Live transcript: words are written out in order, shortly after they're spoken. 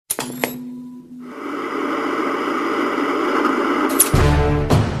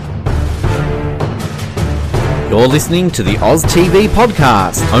You're listening to the Oz TV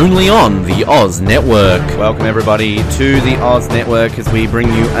podcast, only on the Oz Network. Welcome everybody to the Oz Network as we bring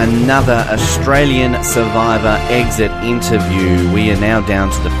you another Australian Survivor exit interview. We are now down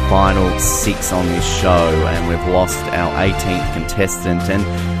to the final 6 on this show, and we've lost our 18th contestant,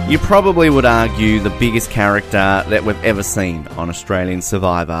 and you probably would argue the biggest character that we've ever seen on Australian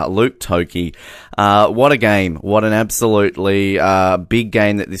Survivor, Luke Toki. What a game. What an absolutely big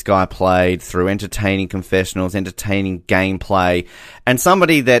game that this guy played through entertaining confessionals, entertaining gameplay, and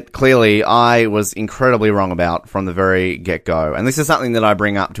somebody that clearly I was incredibly wrong about from the very get-go. And this is something that I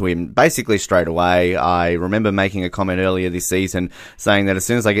bring up to him basically straight away. I remember making a comment earlier this season saying that as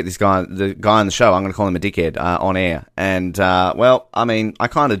soon as I get the guy on the show, I'm going to call him a dickhead on air. And, well, I mean, I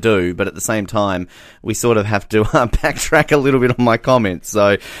kind of do, but at the same time, we sort of have to backtrack a little bit on my comments.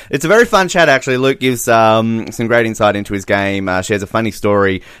 So it's a very fun chat, actually. Luke gives some great insight into his game, shares a funny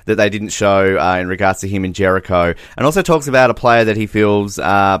story that they didn't show in regards to him and Jericho, and also talks about a player that he feels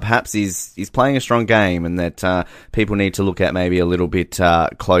perhaps is playing a strong game and that people need to look at maybe a little bit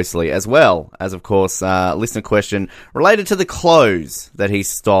closely, as well as, of course, listener question related to the clothes that he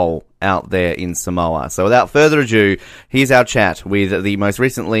stole out there in Samoa. So without further ado, here's our chat with the most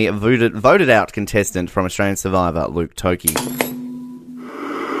recently voted out contestant from Australian Survivor, Luke Toki.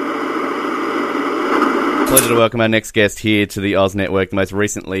 Pleasure to welcome our next guest here to the Oz Network, the most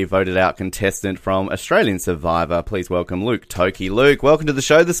recently voted out contestant from Australian Survivor. Please welcome Luke Toki. Luke, welcome to the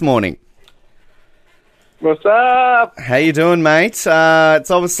show this morning. What's up? How you doing, mate? It's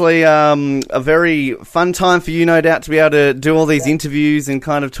obviously a very fun time for you, no doubt, to be able to do all these interviews and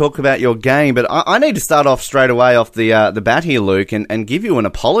kind of talk about your game. But I need to start off straight away off the bat here, Luke, and give you an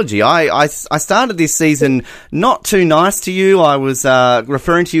apology. I started this season not too nice to you. I was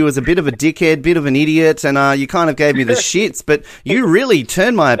referring to you as a bit of a dickhead, bit of an idiot, and you kind of gave me the shits. But you really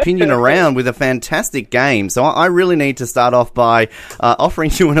turned my opinion around with a fantastic game. So I really need to start off by offering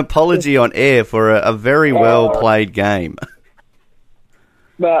you an apology on air for a very well-played game.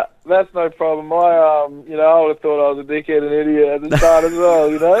 But that's no problem. I would have thought I was a dickhead and idiot at the start as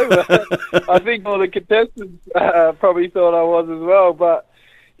well, But I think all the contestants probably thought I was as well. But,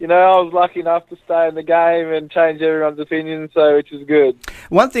 I was lucky enough to stay in the game and change everyone's opinion, so which is good.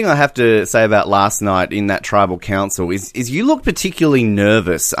 One thing I have to say about last night in that tribal council is you looked particularly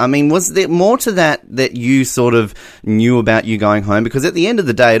nervous. I mean, was there more to that you sort of knew about you going home? Because at the end of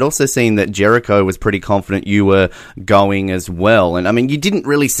the day, it also seemed that Jericho was pretty confident you were going as well. And I mean, you didn't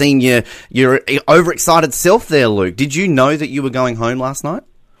really seem your overexcited self there, Luke. Did you know that you were going home last night?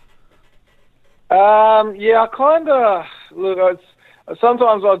 Yeah, I kind of... Look,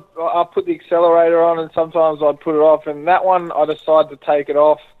 sometimes I'd put the accelerator on and sometimes I'd put it off. And that one, I decided to take it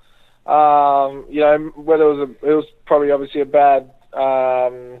off. Whether it was probably obviously a bad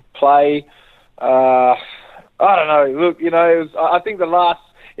play. I don't know. Look, I think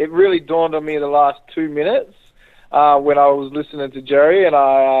it really dawned on me in the last 2 minutes when I was listening to Jerry, and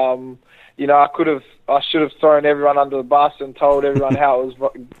I should have thrown everyone under the bus and told everyone how it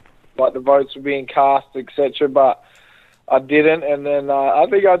was, like the votes were being cast, etc. But I didn't, and then I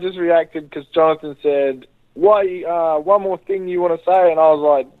think I just reacted because Jonathan said, "Why? One more thing you want to say?" And I was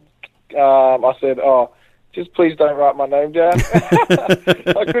like, I said, "Oh, just please don't write my name down."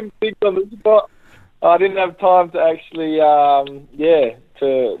 I couldn't think on the spot. I didn't have time to actually,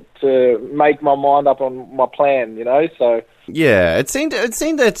 to make my mind up on my plan, So yeah, it seemed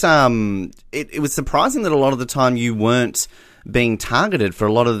that it was surprising that a lot of the time you weren't being targeted for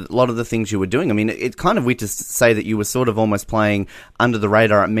a lot of the things you were doing. I mean, it's kind of weird to say that you were sort of almost playing under the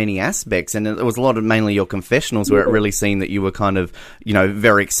radar at many aspects, and it was a lot of mainly your confessionals where it really seemed that you were kind of,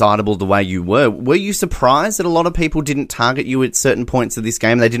 very excitable the way you were. Were you surprised that a lot of people didn't target you at certain points of this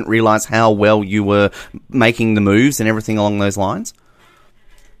game? They didn't realise how well you were making the moves and everything along those lines?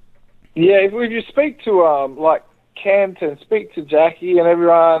 Yeah, if you speak to like Kent and speak to Jackie and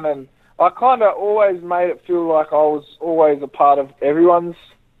everyone, and I kind of always made it feel like I was always a part of everyone's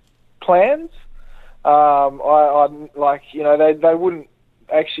plans. They wouldn't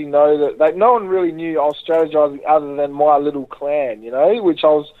actually know that. No one really knew I was strategizing other than my little clan, which I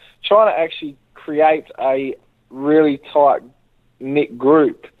was trying to actually create a really tight-knit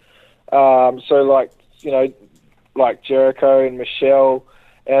group. Like Jericho and Michelle,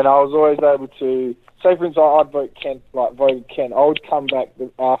 and I was always able to... Say, for instance, I'd voted Ken. I would come back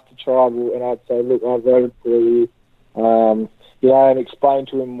after tribal and I'd say, "Look, I voted for you," and explain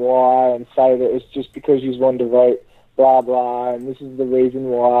to him why, and say that it's just because you wanted to vote, blah blah, and this is the reason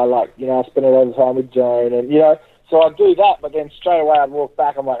why. I spent a lot of time with Joan, and so I'd do that. But then straight away I'd walk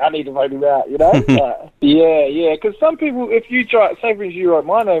back. I'm like, I need to vote him out, Yeah, because some people, if you try, say for instance, you write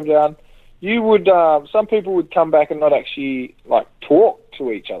my name down, you would some people would come back and not actually like talk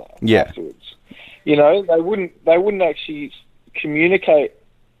to each other afterwards. You know, they wouldn't actually communicate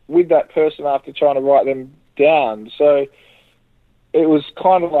with that person after trying to write them down. So it was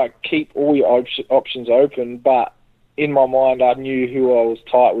kind of like keep all your options open, but in my mind I knew who I was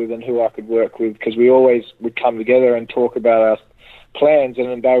tight with and who I could work with, because we always would come together and talk about our plans,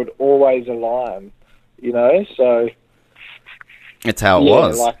 and they would always align, you know. So it's how it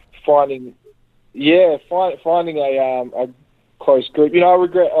was. Like finding a close group. You know, I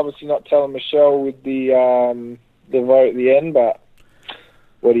regret obviously not telling Michelle with the vote at the end, but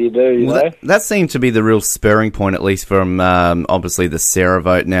what do you do, you know? That seemed to be the real spurring point, at least from obviously the Sarah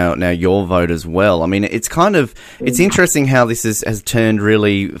vote, now your vote as well. I mean, it's kind of, it's interesting how this has turned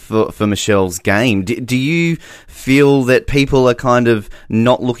really for Michelle's game. Do you feel that people are kind of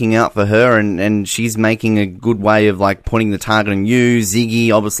not looking out for her, and she's making a good way of like putting the target on you,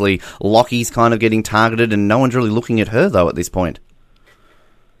 Ziggy, obviously Lockie's kind of getting targeted, and no one's really looking at her though at this point?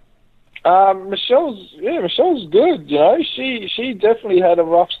 Michelle's good. You know, she definitely had a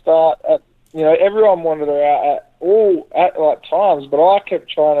rough start. Everyone wanted her out at times, but I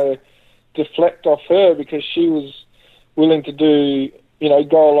kept trying to deflect off her because she was willing to go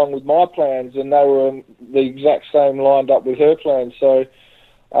along with my plans, and they were the exact same lined up with her plans. So,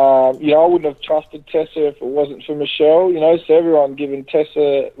 I wouldn't have trusted Tessa if it wasn't for Michelle. You know, so everyone giving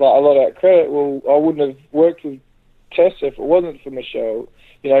Tessa like a lot of that credit. Well, I wouldn't have worked with Tessa if it wasn't for Michelle.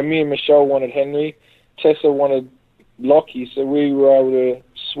 You know, me and Michelle wanted Henry, Tessa wanted Lockie, so we were able to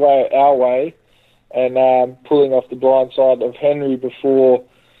sway it our way and pulling off the blind side of Henry before,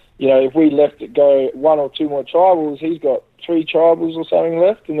 you know, if we left it go one or two more tribals, he's got 3 tribals or something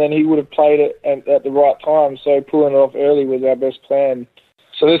left, and then he would have played it at the right time, so pulling it off early was our best plan.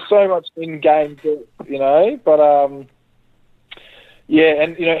 So there's so much in-game, you know, but... yeah,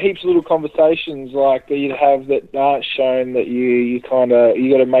 and, you know, heaps of little conversations like that you'd have that aren't shown that you got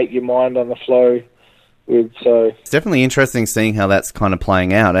to make your mind on the flow with. So it's definitely interesting seeing how that's kind of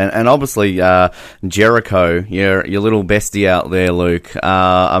playing out, and obviously Jericho, your little bestie out there, Luke.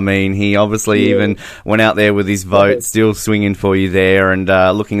 I mean, he obviously even went out there with his vote, still swinging for you there, and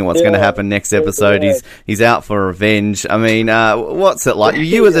looking at what's going to happen next episode. He's out for revenge. I mean, what's it like?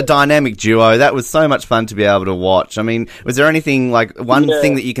 You as a dynamic duo, that was so much fun to be able to watch. I mean, was there anything like one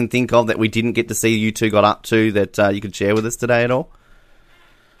thing that you can think of that we didn't get to see you two got up to that you could share with us today at all?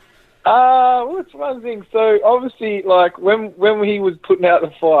 What's one thing? So obviously, like when he was putting out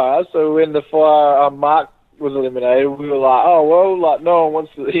the fire, so when the fire Mark was eliminated, we were like, oh well, like no one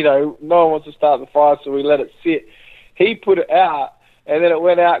wants to start the fire, so we let it sit. He put it out, and then it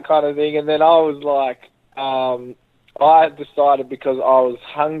went out, kind of thing. And then I was like, I decided because I was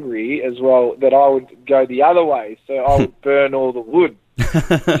hungry as well that I would go the other way, so I would burn all the wood.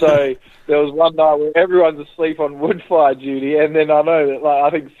 So there was one night where everyone's asleep on wood fire duty, and then I know that I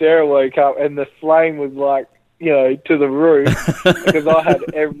think Sarah woke up and the flame was to the roof because I had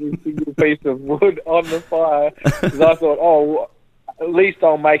every single piece of wood on the fire. Because I thought, oh, at least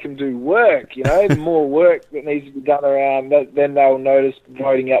I'll make them do work. You know, the more work that needs to be done around, then they'll notice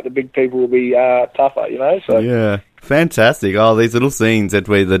voting out the big people will be tougher. You know, so yeah. Fantastic! Oh, these little scenes that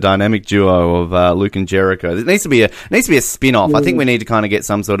the dynamic duo of Luke and Jericho. It needs to be a spin-off. I think we need to kind of get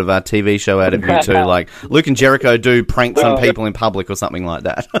some sort of a TV show out of you too, like Luke and Jericho do pranks on people in public or something like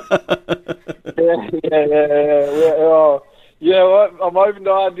that. Yeah. You know what? I'm open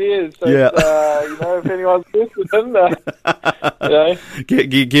to ideas. So if anyone's listening,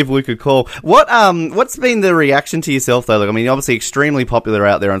 give Luke a call. What's been the reaction to yourself though? Look, I mean, obviously extremely popular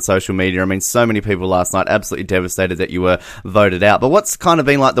out there on social media. I mean, so many people last night absolutely devastated that you were voted out. But what's kind of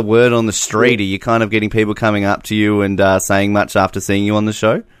been like the word on the street? Are you kind of getting people coming up to you and saying much after seeing you on the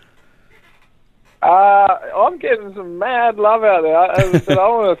show? I'm getting some mad love out there. As I said, I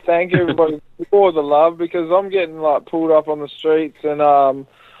want to thank everybody for the love because I'm getting pulled up on the streets, and as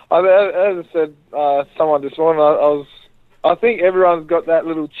I said, someone this morning, I think everyone's got that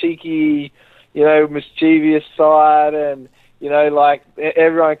little cheeky, mischievous side, and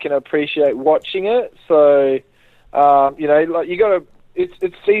everyone can appreciate watching it. So, you got to.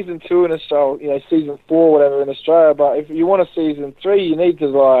 It's season 2 in Australia, season 4, whatever in Australia. But if you want a season 3, you need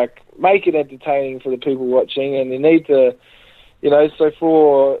to make it entertaining for the people watching, and you need to, so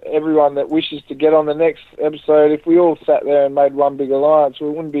for everyone that wishes to get on the next episode, if we all sat there and made one big alliance,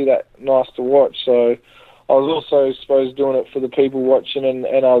 well, it wouldn't be that nice to watch. So I was also, suppose, doing it for the people watching, and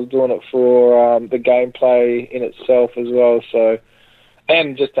I was doing it for the gameplay in itself as well. So.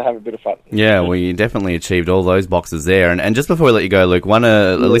 and just to have a bit of fun. Yeah, well, you definitely achieved all those boxes there. And just before we let you go, Luke,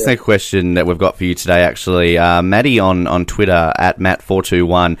 a listener question that we've got for you today, actually. Maddie on Twitter, at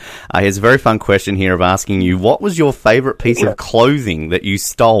Matt421, he has a very fun question here of asking you, what was your favourite piece of clothing that you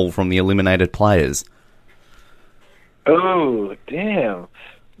stole from the eliminated players? Oh, damn.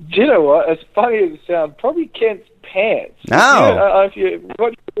 Do you know what? As funny as it sounds, probably Kent's pants. Oh.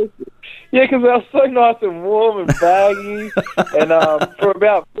 Yeah, because they were so nice and warm and baggy. And for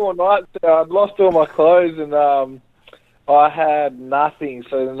about 4 nights, I'd lost all my clothes and I had nothing.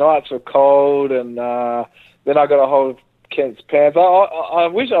 So the nights were cold, and then I got a hold of Kent's pants. I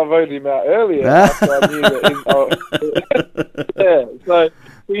wish I voted him out earlier after I knew that so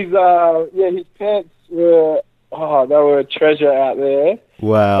his pants were... Oh, they were a treasure out there.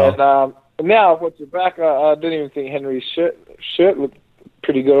 Wow. And now I've watched it back, I didn't even think Henry's shirt looked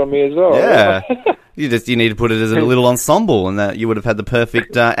pretty good on me as well. Yeah. You need to put it as a little ensemble, and that you would have had the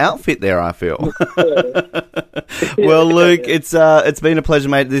perfect outfit there, I feel. Well, Luke, it's been a pleasure,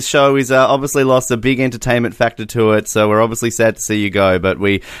 mate. This show is obviously lost a big entertainment factor to it, so we're obviously sad to see you go, but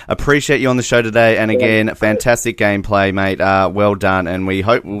we appreciate you on the show today, and again, fantastic gameplay, mate. Well done, and we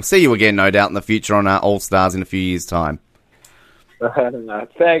hope we'll see you again, no doubt, in the future on All Stars in a few years' time.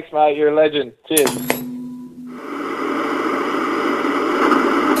 Thanks, mate. You're a legend. Cheers.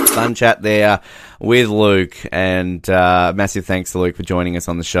 Fun chat there with Luke, and massive thanks to Luke for joining us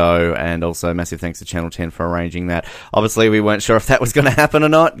on the show, and also massive thanks to Channel 10 for arranging that. Obviously, we weren't sure if that was going to happen or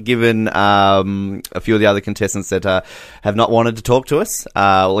not, given a few of the other contestants that have not wanted to talk to us,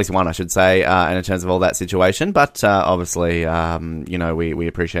 at least one, I should say, and in terms of all that situation. But obviously, we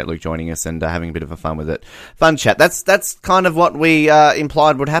appreciate Luke joining us and having a bit of a fun with it. Fun chat. That's kind of what we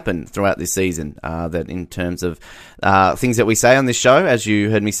implied would happen throughout this season, that in terms of things that we say on this show, as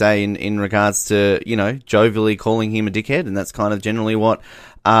you heard me say in regards to, jovially calling him a dickhead, and that's kind of generally what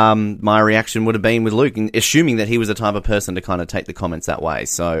my reaction would have been with Luke, assuming that he was the type of person to kind of take the comments that way.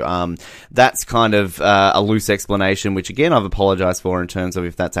 So that's kind of a loose explanation, which again I've apologised for in terms of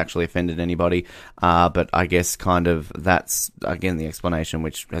if that's actually offended anybody. But I guess kind of that's again the explanation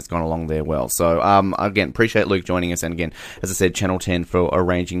which has gone along there well. So again, appreciate Luke joining us, and again, as I said, Channel 10 for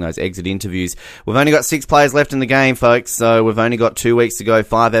arranging those exit interviews. We've only got 6 players left in the game, folks. So we've only got 2 weeks to go,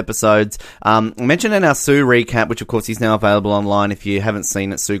 5 episodes. I mentioned in our Sue recap, which of course is now available online. If you haven't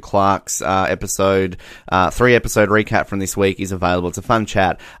seen it, Sue Clark's episode 3-episode recap from this week is available. It's a fun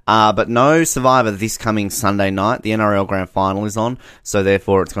chat. But no Survivor this coming Sunday night. The NRL Grand Final is on, so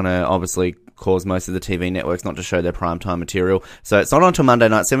therefore it's going to obviously cause most of the TV networks not to show their primetime material. So it's not until Monday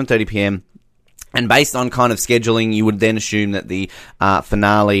night, 7:30pm. And based on kind of scheduling, you would then assume that the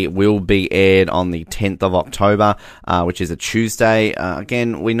finale will be aired on the 10th of October, which is a Tuesday.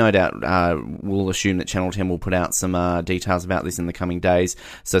 Again, we no doubt will assume that Channel 10 will put out some details about this in the coming days.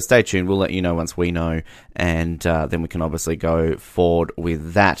 So stay tuned. We'll let you know once we know, and then we can obviously go forward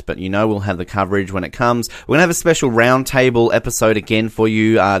with that. But we'll have the coverage when it comes. We're going to have a special roundtable episode again for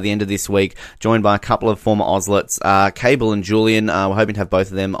you at the end of this week, joined by a couple of former Ozlets, Cable and Julian. We're hoping to have both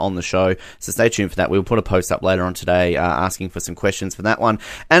of them on the show. So stay tuned for that. We'll put a post up later on today asking for some questions for that one.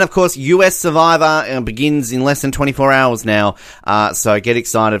 And of course, US Survivor begins in less than 24 hours now, so get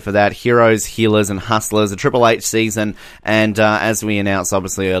excited for that. Heroes, Healers and Hustlers, a Triple H season, and as we announced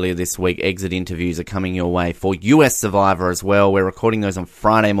obviously earlier this week, exit interviews are coming your way for US Survivor as well. We're recording those on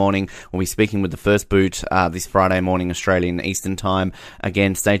Friday morning. We'll be speaking with the first boot this Friday morning, Australian Eastern Time.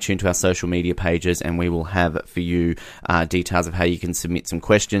 Again, stay tuned to our social media pages, and we will have for you details of how you can submit some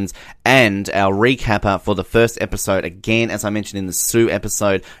questions, and our recapper for the first episode. Again, as I mentioned in the Sue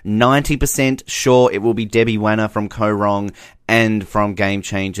episode, 90% sure it will be Debbie Wanner from Co-Wrong and from Game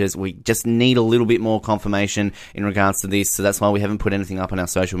Changers. We just need a little bit more confirmation in regards to this, so that's why we haven't put anything up on our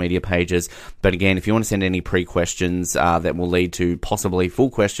social media pages. But again, if you want to send any pre-questions that will lead to possibly full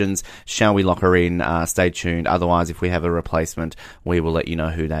questions, shall we lock her in? Stay tuned. Otherwise, if we have a replacement, we will let you know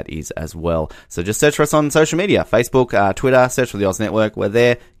who that is as well. So just search for us on social media, Facebook, Twitter, search for the Oz Network. We're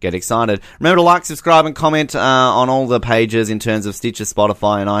there. Get excited. Remember to like, subscribe and comment on all the pages in terms of Stitcher,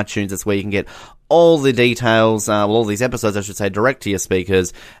 Spotify and iTunes. That's where you can get all the details, all these episodes, I should say, direct to your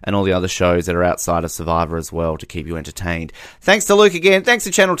speakers, and all the other shows that are outside of Survivor as well to keep you entertained. Thanks to Luke again, thanks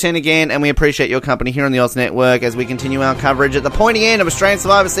to Channel 10 again, and we appreciate your company here on the Oz Network as we continue our coverage at the pointy end of Australian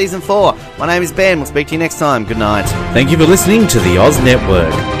Survivor Season 4. My name is Ben, we'll speak to you next time. Good night. Thank you for listening to the Oz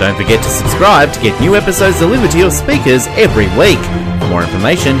Network. Don't forget to subscribe to get new episodes delivered to your speakers every week. For more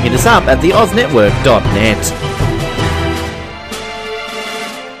information, hit us up at theoznetwork.net.